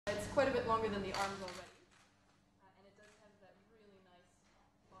quite a bit longer than the arms already. And it does have that really nice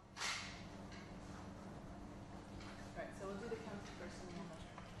lock. Alright, so we'll do the count first and then we'll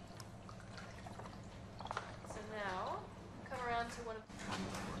measure. So now, come around to one of the...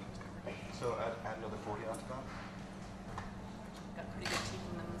 So add another 40 onto that? Got pretty good teeth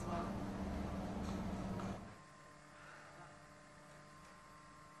in them as well.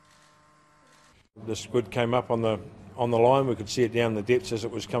 The squid came up on the line. We could see it down the depths as it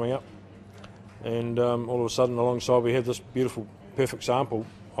was coming up, and all of a sudden alongside we have this beautiful, perfect sample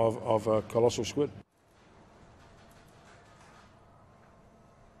of a colossal squid.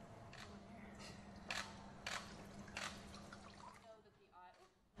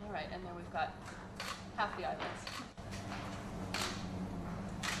 All right, and then we've got half the eyelids.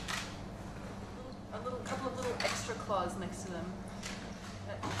 Couple of little extra claws next to them.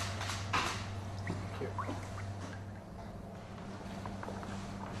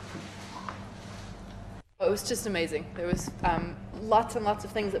 It was just amazing. There was lots and lots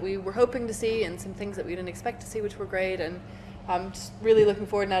of things that we were hoping to see and some things that we didn't expect to see, which were great. And I'm just really looking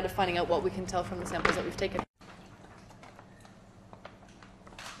forward now to finding out what we can tell from the samples that we've taken.